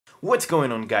What's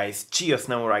going on, guys?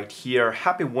 Snow right here.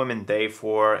 Happy Women's Day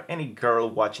for any girl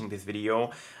watching this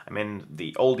video. I mean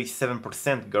the oldie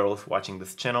 7% girls watching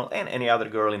this channel and any other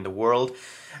girl in the world.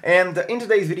 And in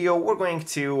today's video we're going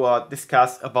to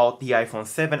discuss about the iPhone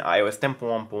 7 iOS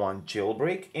 10.1.1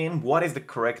 jailbreak and what is the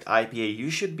correct IPA you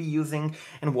should be using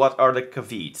and what are the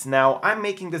caveats. Now I'm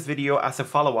making this video as a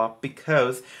follow-up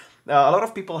because a lot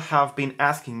of people have been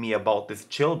asking me about this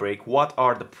jailbreak, what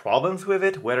are the problems with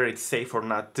it, whether it's safe or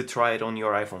not to try it on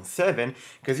your iPhone 7,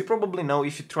 because you probably know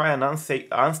if you try an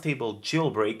unstable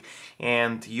jailbreak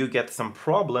and you get some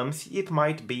problems, it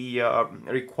might be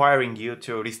requiring you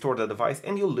to restore the device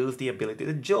and you lose the ability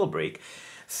to jailbreak.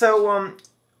 So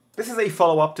this is a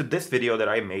follow-up to this video that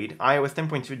I made, iOS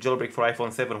 10.2 jailbreak for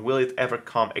iPhone 7, will it ever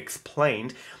come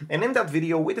explained? And in that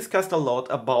video we discussed a lot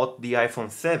about the iPhone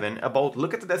 7, about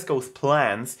Look at Tedesco's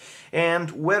plans,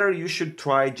 and whether you should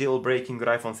try jailbreaking your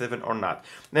iPhone 7 or not.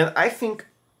 And I think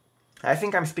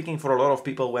I'm speaking for a lot of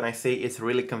people when I say it's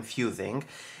really confusing,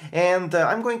 and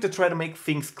I'm going to try to make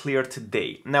things clear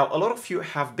today. Now, a lot of you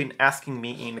have been asking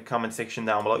me in the comment section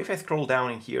down below. If I scroll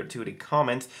down in here to the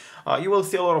comments, you will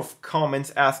see a lot of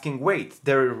comments asking, wait,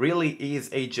 there really is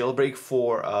a jailbreak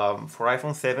for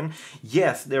iPhone 7?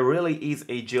 Yes, there really is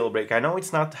a jailbreak. I know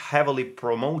it's not heavily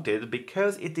promoted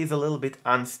because it is a little bit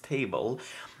unstable,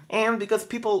 and because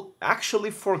people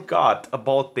actually forgot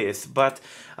about this. But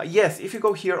yes, if you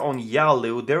go here on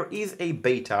Yalu, there is a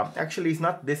beta. Actually, it's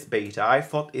not this beta. I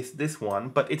thought it's this one,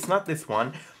 but it's not this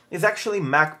one. It's actually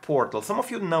Mac Portal. Some of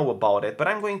you know about it, but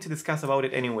I'm going to discuss about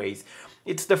it anyways.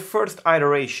 It's the first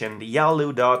iteration, the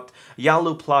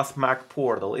Yalu plus Mac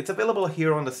Portal. It's available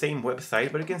here on the same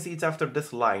website, but you can see it's after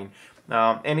this line.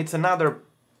 And it's another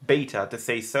beta, to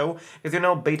say so, because you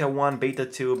know beta 1, beta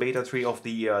 2, beta 3 of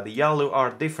the Yalu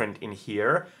are different in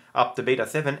here up to beta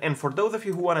 7, and for those of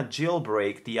you who want to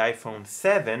jailbreak the iPhone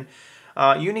 7,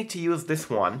 you need to use this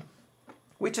one,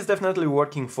 which is definitely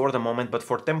working for the moment, but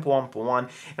for 10.1.1.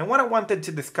 And what I wanted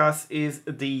to discuss is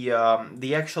the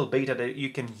actual beta that you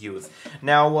can use.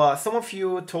 Now, some of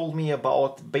you told me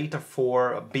about beta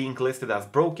 4 being listed as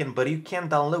broken, but you can't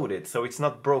download it, so it's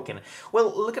not broken.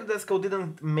 Well, Look at Tedesco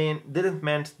didn't mean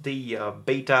the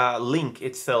beta link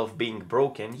itself being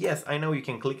broken. Yes, I know you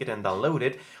can click it and download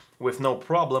it with no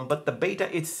problem, but the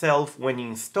beta itself, when you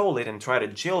install it and try to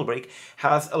jailbreak,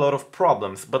 has a lot of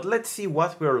problems. But let's see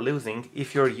what we're losing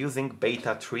if you're using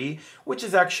beta 3, which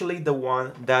is actually the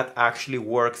one that actually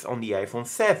works on the iPhone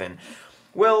 7.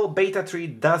 Well, beta 3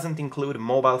 doesn't include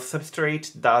mobile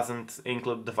substrate, doesn't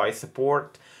include device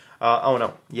support. Oh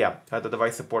no, yeah, the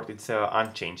device support, it's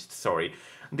unchanged, sorry.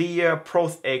 The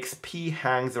Pros XP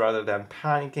hangs rather than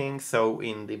panicking, so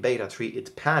in the beta 3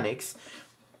 it panics.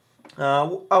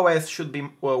 OS should be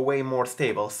way more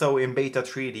stable, so in beta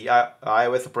 3 the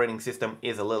iOS operating system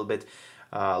is a little bit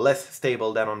less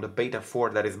stable than on the beta 4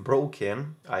 that is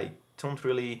broken. I can't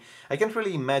really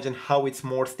imagine how it's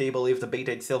more stable if the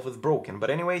beta itself is broken, but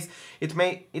anyways, it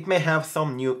may have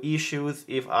some new issues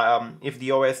if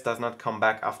the OS does not come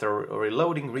back after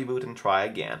reloading, reboot and try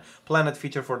again. Planned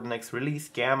feature for the next release,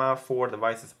 Gamma for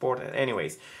device support,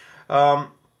 anyways.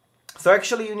 So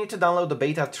actually you need to download the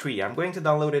beta 3, I'm going to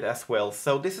download it as well.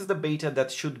 So this is the beta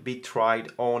that should be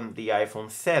tried on the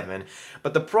iPhone 7.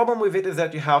 But the problem with it is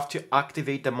that you have to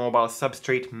activate the mobile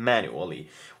substrate manually.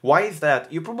 Why is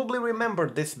that? You probably remember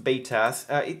this betas.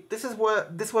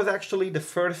 This was actually the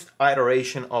first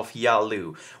iteration of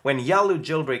Yalu. When Yalu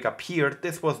jailbreak appeared,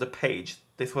 this was the page.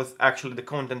 This was actually the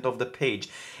content of the page.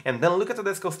 And then Look at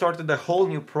Tedesco started a whole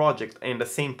new project in the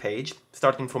same page,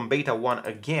 starting from beta 1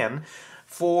 again,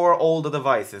 for all the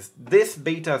devices. These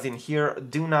betas in here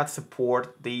do not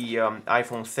support the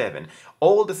iPhone 7.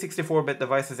 All the 64-bit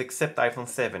devices except iPhone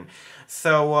 7.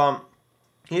 So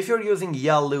if you're using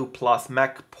Yalu plus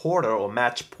Mac Portal or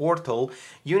Match Portal,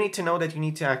 you need to know that you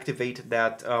need to activate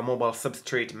that mobile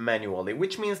substrate manually,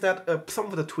 which means that some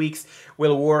of the tweaks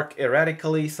will work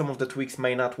erratically, some of the tweaks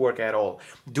may not work at all.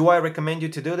 Do I recommend you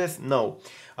to do this? No.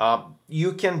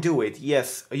 You can do it,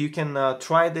 yes, you can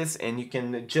try this and you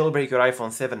can jailbreak your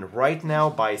iPhone 7 right now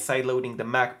by sideloading the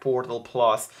Mac Portal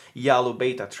plus Yalu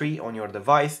Beta 3 on your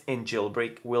device, and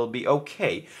jailbreak will be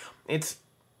okay.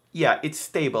 Yeah, it's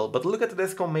stable, but Look at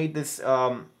Tedesco made this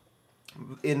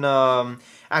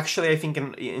actually I think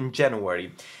in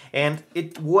January, and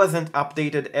it wasn't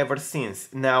updated ever since.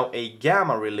 Now a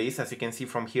Gamma release, as you can see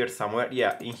from here somewhere,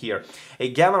 yeah, in here, a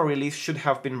Gamma release should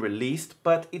have been released,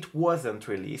 but it wasn't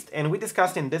released. And we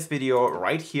discussed in this video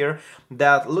right here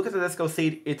that Look at Tedesco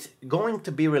said it's going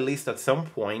to be released at some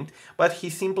point, but he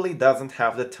simply doesn't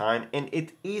have the time, and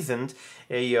it isn't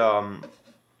a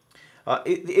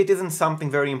it isn't something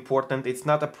very important, it's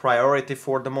not a priority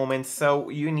for the moment, so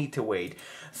you need to wait.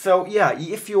 So yeah,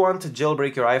 if you want to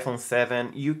jailbreak your iPhone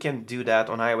 7, you can do that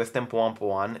on iOS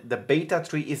 10.1.1. The beta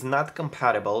 3 is not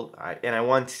compatible, and I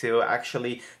want to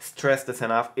actually stress this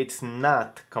enough, it's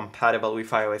not compatible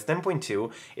with iOS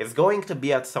 10.2. It's going to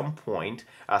be at some point,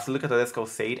 as Luca Tedesco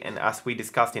said, and as we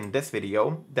discussed in this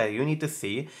video, that you need to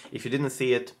see. If you didn't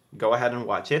see it, go ahead and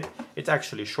watch it. It's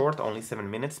actually short, only 7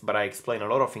 minutes, but I explain a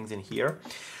lot of things in here.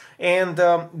 And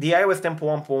the iOS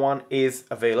 10.1.1 is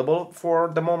available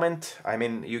for the moment. I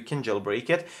mean, you can jailbreak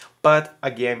it, but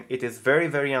again, it is very,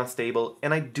 very unstable,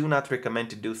 and I do not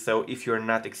recommend to do so if you're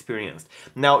not experienced.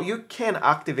 Now, you can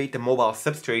activate the mobile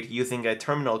substrate using a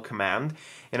terminal command,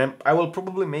 and I will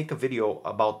probably make a video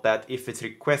about that if it's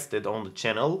requested on the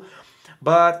channel.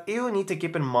 But you need to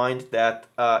keep in mind that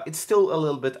it's still a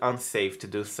little bit unsafe to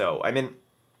do so. I mean,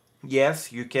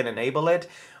 yes, you can enable it,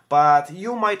 but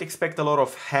you might expect a lot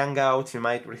of hangouts, you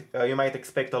might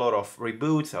expect a lot of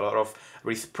reboots, a lot of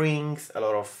resprings, a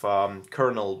lot of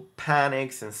kernel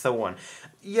panics, and so on.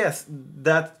 Yes,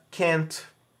 that can't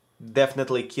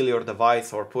definitely kill your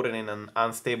device or put it in an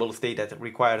unstable state that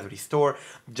requires restore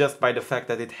just by the fact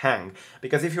that it hangs.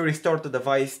 Because if you restore the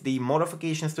device, the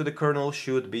modifications to the kernel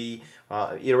should be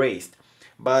erased.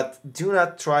 But do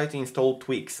not try to install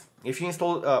tweaks. If you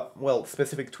install, well,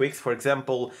 specific tweaks, for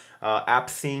example,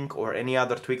 Appsync or any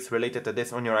other tweaks related to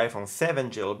this on your iPhone 7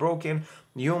 jailbroken,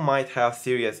 you might have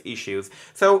serious issues.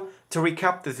 So, to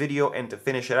recap this video and to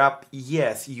finish it up,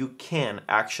 yes, you can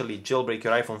actually jailbreak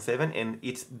your iPhone 7, and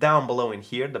it's down below in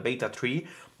here, the beta 3.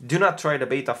 Do not try the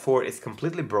beta 4, it's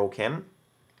completely broken.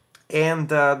 And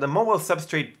the mobile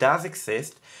substrate does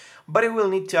exist, but it will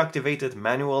need to activate it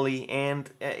manually, and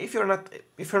if you're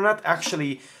not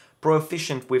actually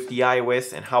proficient with the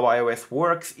iOS and how iOS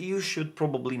works, you should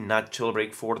probably not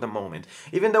jailbreak for the moment.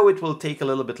 Even though it will take a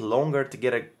little bit longer to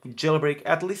get a jailbreak,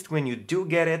 at least when you do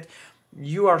get it,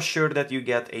 you are sure that you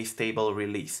get a stable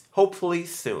release, hopefully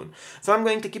soon. So I'm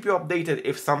going to keep you updated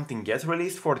if something gets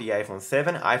released for the iPhone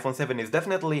 7. iPhone 7 is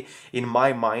definitely in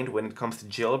my mind when it comes to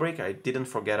jailbreak. I didn't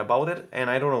forget about it, and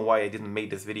I don't know why I didn't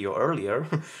make this video earlier.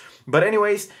 But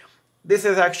anyways, this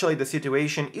is actually the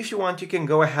situation. If you want, you can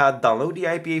go ahead, download the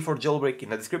IPA for jailbreak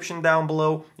in the description down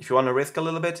below. If you want to risk a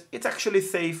little bit, it's actually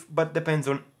safe, but depends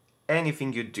on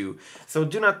anything you do. So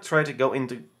do not try to go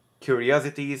into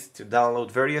curiosities to download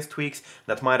various tweaks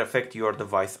that might affect your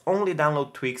device. Only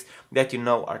download tweaks that you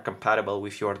know are compatible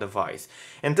with your device.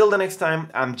 Until the next time,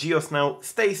 I'm GeoSnow,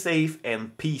 stay safe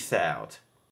and peace out.